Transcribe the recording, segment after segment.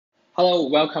Hello,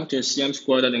 welcome to CM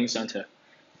Square Learning Center.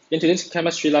 In today's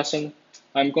chemistry lesson,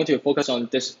 I'm going to focus on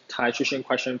this titration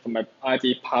question from my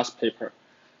IB past paper,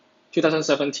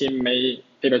 2017 May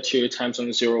paper 2 time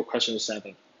zone 0 question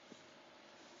 7.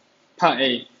 Part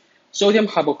A, sodium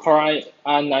hypochlorite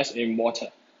ionized in water.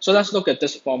 So let's look at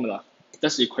this formula,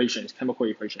 this equations, chemical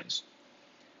equations.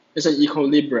 It's an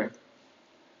equilibrium,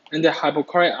 and the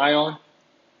hypochlorite ion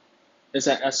is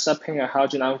accepting a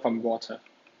hydrogen ion from water.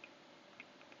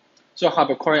 So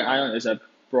hypochlorite ion is a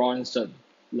bronze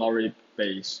laurate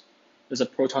base. It's a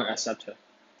proton acceptor.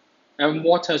 And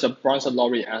water is a bronze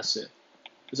laurate acid.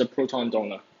 It's a proton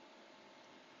donor.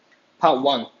 Part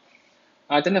 1.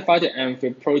 Identify the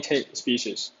amphiprotic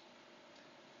species.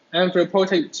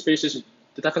 Amphiprotic species,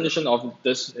 the definition of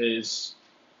this is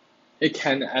it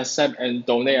can accept and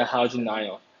donate a hydrogen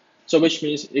ion. So which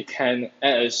means it can act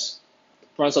as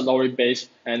bronze laurate base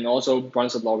and also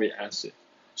bronze laurate acid.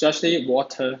 So actually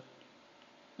water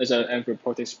is an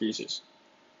amphiprotic species.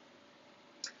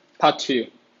 Part 2.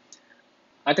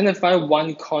 Identify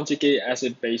one conjugate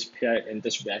acid-base pair in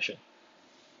this reaction.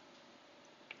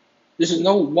 You should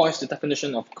know what is the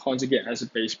definition of conjugate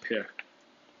acid-base pair,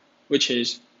 which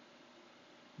is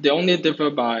they only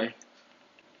differ by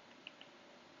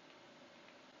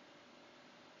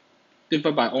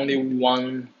only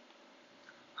one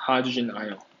hydrogen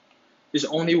ion. It's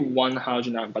only one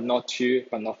hydrogen ion, but not two,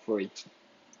 but not three.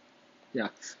 Yeah,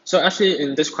 so actually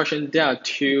in this question, there are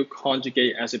two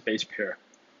conjugate acid-base pair.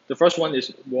 The first one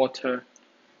is water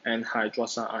and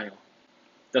hydroxide ion.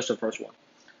 That's the first one.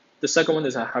 The second one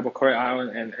is a hypochlorite ion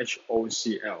and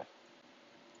HOCl.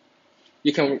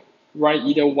 You can write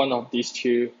either one of these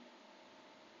two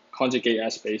conjugate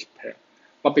acid-base pair.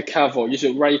 But be careful, you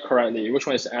should write correctly which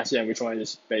one is acid and which one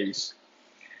is base.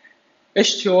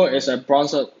 H2O is a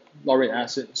bronze laurate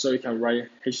acid, so you can write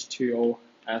H2O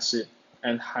acid,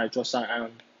 and hydroxide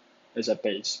ion is a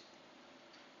base.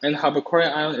 And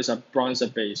hypochlorite ion is a bronze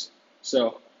base,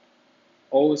 so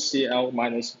OCl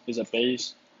minus is a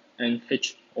base, and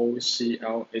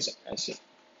HOCl is an acid.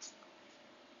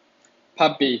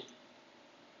 Part B.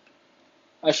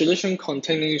 A solution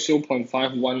containing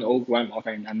 0.510 gram of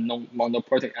an unknown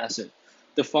monoprotic acid,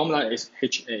 the formula is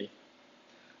HA,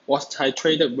 was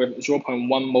titrated with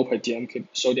 0.1 mol per dm cube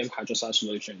sodium hydroxide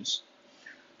solutions.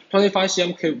 25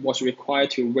 cm cube was required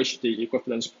to reach the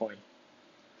equivalence point.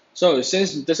 So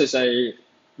since this is a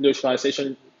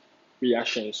neutralization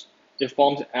reactions, it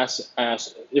forms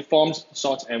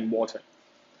salt and water.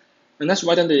 And let's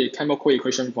write down the chemical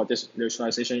equation for this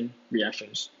neutralization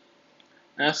reactions.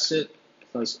 Acid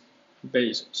plus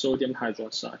base, sodium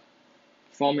hydroxide,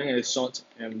 forming a salt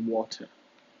and water.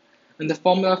 And the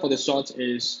formula for the salt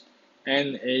is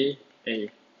NaA.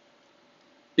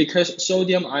 Because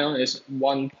sodium ion is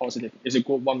 1 positive, is a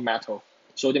good 1 metal.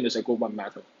 Sodium is a good 1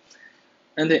 metal.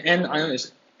 And the N ion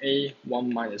is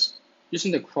A1 minus.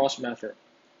 Using the cross method,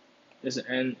 is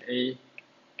NaA.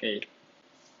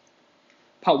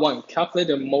 Part 1. Calculate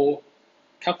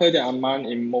the amount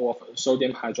in mole of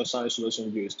sodium hydroxide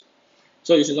solution used.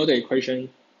 So you should know the equation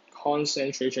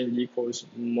concentration equals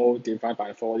mole divided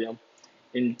by volume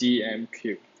in dm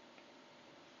cube.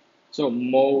 So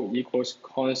mole equals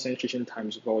concentration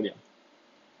times volume.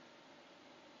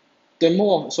 The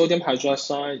mole of sodium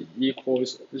hydroxide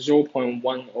equals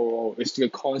 0.100 is the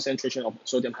concentration of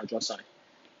sodium hydroxide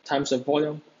times the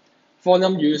volume.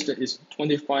 Volume used is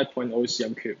 25.0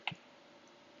 cm cube.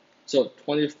 So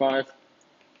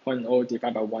 25.0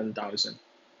 divided by 1000.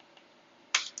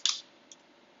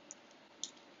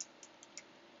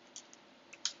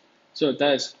 So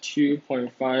that is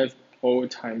 2.50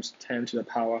 times 10 to the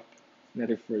power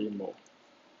 -3 mole.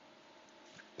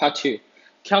 Part 2.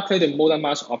 Calculate the molar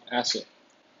mass of acid.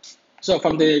 So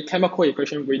from the chemical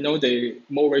equation, we know the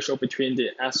mole ratio between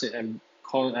the acid and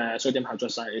sodium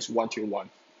hydroxide is 1 to 1.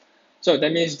 So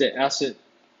that means the acid,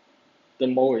 the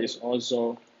mole is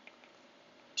also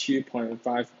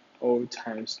 2.50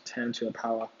 times 10 to the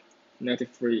power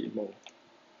 -3 mole.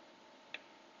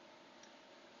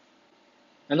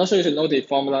 And also you should know the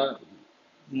formula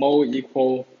mole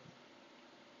equal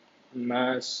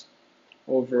mass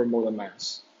over molar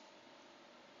mass.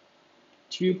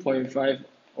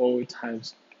 2.50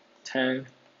 times 10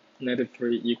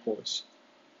 -3 equals.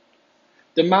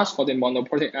 The mass for the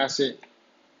monoprotic acid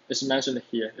is mentioned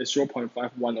here, is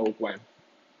 0.510 gram.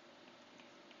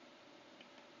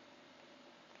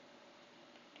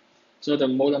 So the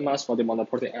molar mass for the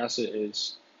monoprotic acid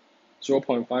is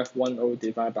 0.510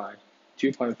 divided by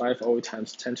 2.50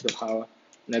 times 10 to the power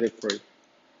 -3.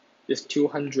 Is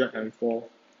 204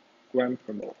 gram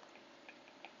per mole.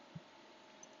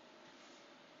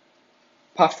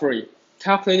 Part 3.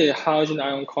 calculate the hydrogen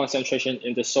ion concentration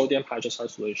in the sodium hydroxide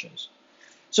solutions.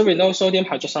 So we know sodium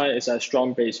hydroxide is a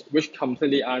strong base which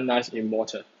completely ionizes in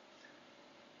water.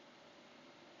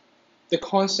 The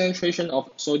concentration of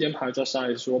sodium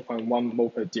hydroxide is 0.1 mol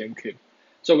per dm cube.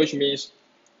 So which means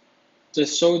the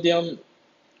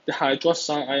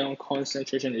hydroxide ion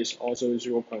concentration is also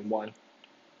 0.1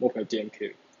 mol per dm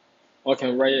cube. Or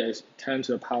can write it as 10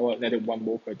 to the power -1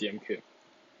 mol per dm cube.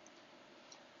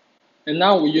 And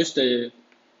now we use the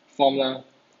formula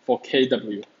for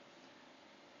Kw.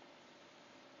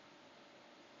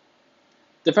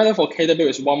 The value for Kw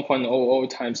is 1.00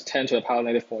 times 10 to the power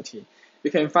 -14. You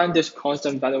can find this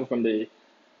constant value from the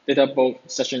data book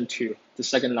section 2, the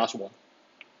second last one.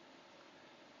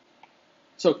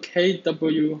 So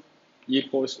Kw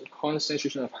equals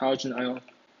concentration of hydrogen ion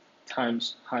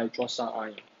times hydroxide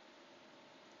ion.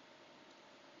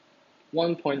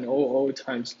 1.00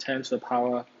 times 10 to the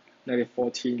power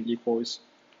 -14 equals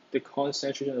the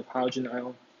concentration of hydrogen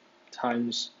ion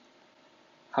times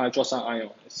hydroxide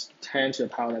ion is 10 to the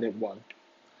power -1.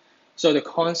 So the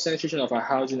concentration of a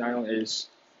hydrogen ion is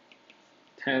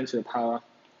 10 to the power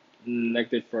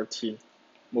 -13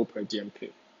 mol per dm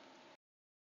cube.